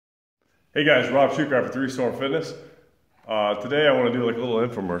Hey guys, Rob Shoecraft for 3 Storm Fitness. Today I want to do like a little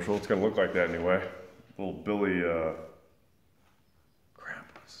infomercial. It's going to look like that anyway. Little Billy, crap,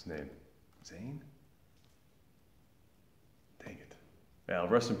 what's his name? Zane? Dang it. Yeah,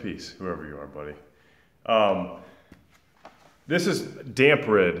 rest in peace, whoever you are, buddy. This is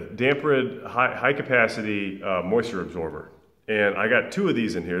Damprid high capacity moisture absorber. And I got 2 of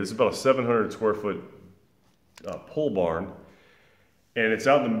these in here. This is about a 700 square foot pole barn. And it's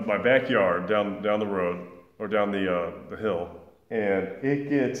out in my backyard, down the road, or down the hill. And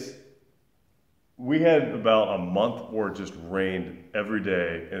we had about a month where it just rained every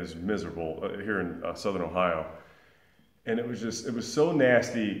day, and it was miserable here in southern Ohio. And it was so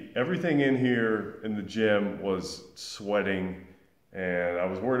nasty. Everything in here in the gym was sweating, and I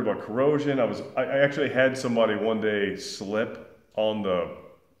was worried about corrosion. I actually had somebody one day slip on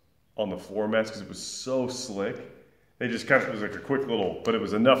the floor mats because it was so slick. They just kind of, it was like a quick little, but it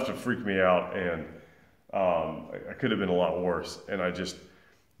was enough to freak me out, and I could have been a lot worse. And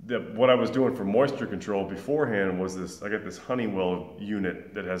what I was doing for moisture control beforehand was I got this Honeywell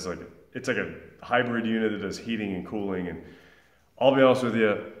unit that has it's like a hybrid unit that does heating and cooling. And I'll be honest with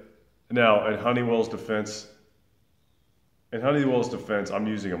you, now in Honeywell's defense, I'm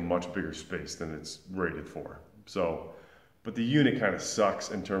using a much bigger space than it's rated for. So, but the unit kind of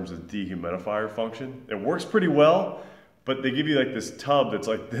sucks in terms of dehumidifier function. It works pretty well, but they give you like this tub that's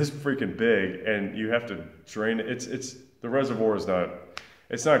like this freaking big, and you have to drain it. The reservoir is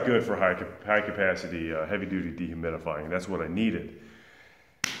it's not good for high capacity, heavy duty dehumidifying. That's what I needed.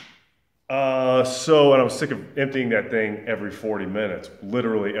 And I was sick of emptying that thing every 40 minutes.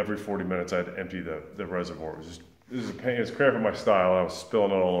 Literally every 40 minutes I had to empty the reservoir. It was a pain. It was crap in my style, and I was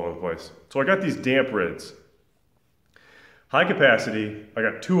spilling it all over the place. So I got these Damprids. High capacity, I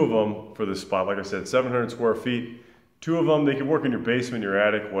got 2 of them for this spot. Like I said, 700 square feet. 2 of them, they can work in your basement, your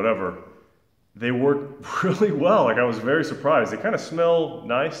attic, whatever. They work really well. Like, I was very surprised. They kind of smell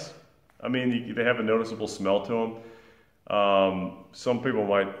nice. I mean, they have a noticeable smell to them. Some people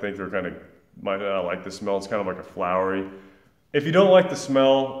might think might not like the smell. It's kind of like a flowery. If you don't like the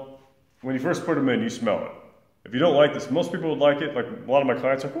smell, when you first put them in, you smell it. If you don't like this, most people would like it. Like a lot of my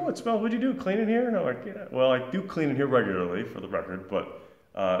clients are like, oh, it smells, what'd you do, clean in here? And I'm like, yeah, well, I do clean in here regularly, for the record, but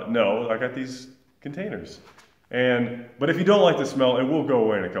no, I got these containers. But if you don't like the smell, it will go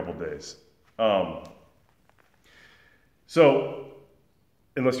away in a couple days. So,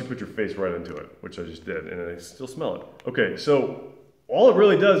 unless you put your face right into it, which I just did, and I still smell it. Okay, so all it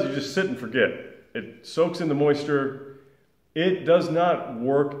really does is you just sit and forget. It soaks in the moisture. It does not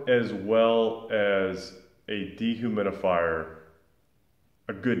work as well as a dehumidifier,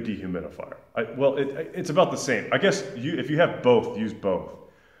 a good dehumidifier. It's about the same. I guess if you have both, use both.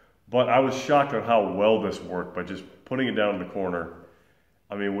 But I was shocked at how well this worked by just putting it down in the corner.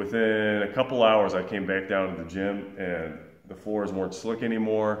 I mean, within a couple hours, I came back down to the gym, and the floors weren't slick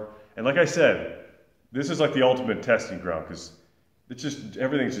anymore. And like I said, this is like the ultimate testing ground, because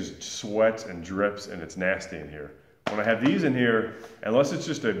everything's just sweats and drips, and it's nasty in here. When I have these in here, unless it's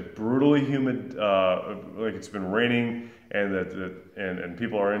just a brutally humid, like it's been raining and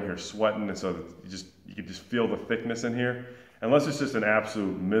people are in here sweating, and so you can just feel the thickness in here. Unless it's just an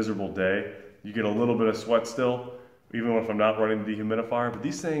absolute miserable day, you get a little bit of sweat still, even if I'm not running the dehumidifier. But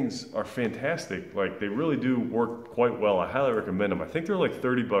these things are fantastic. Like, they really do work quite well. I highly recommend them. I think they're like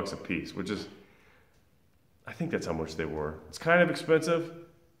 30 bucks a piece, I think that's how much they were. It's kind of expensive.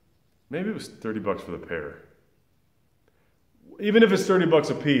 Maybe it was 30 bucks for the pair. Even if it's 30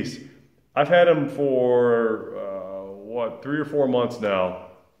 bucks a piece, I've had them for, 3 or 4 months now.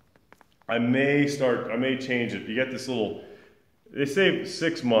 I may change it. You get this little, they say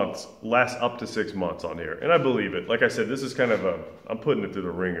 6 months, lasts up to 6 months on here. And I believe it. Like I said, this is kind of I'm putting it through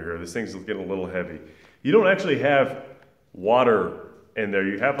the ringer here. This thing's getting a little heavy. You don't actually have water in there.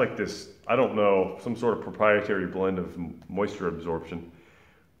 You have like this, I don't know, some sort of proprietary blend of moisture absorption.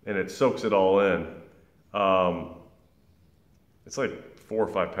 And it soaks it all in. It's like 4 or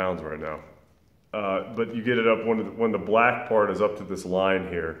 5 pounds right now. But you get it up when the black part is up to this line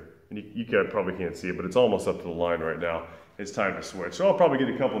here. And you probably can't see it, but it's almost up to the line right now. It's time to switch. So I'll probably get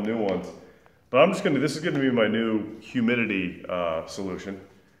a couple new ones. But this is going to be my new humidity solution.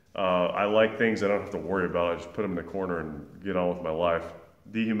 I like things I don't have to worry about. I just put them in the corner and get on with my life.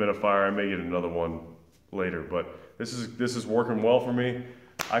 Dehumidifier, I may get another one later, but this is working well for me.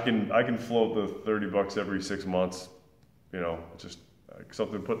 I can float the 30 bucks every 6 months. You know, just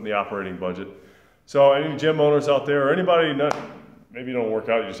something to put in the operating budget. So any gym owners out there, or anybody, maybe you don't work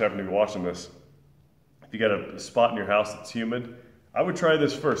out, you just happen to be watching this. If you got a spot in your house that's humid, I would try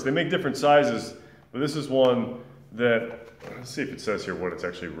this first. They make different sizes, but this is one that let's see if it says here what it's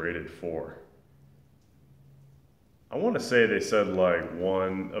actually rated for. I want to say they said like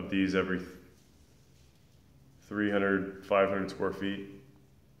one of these every 300, 500 square feet.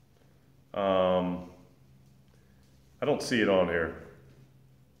 I don't see it on here.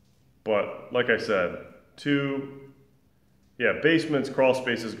 But like I said, basements, crawl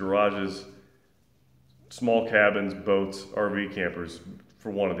spaces, garages, small cabins, boats, RV campers for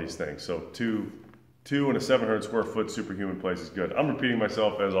one of these things. So two and a 700 square foot superhuman place is good. I'm repeating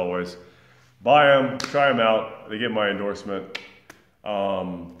myself as always. Buy them, try them out. They get my endorsement.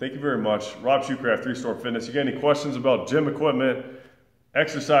 Thank you very much. Rob Shoecraft, 3-Storm Fitness. You got any questions about gym equipment,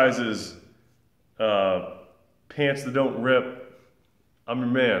 exercises, pants that don't rip? I'm your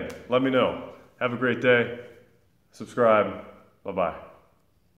man. Let me know. Have a great day. Subscribe. Bye-bye.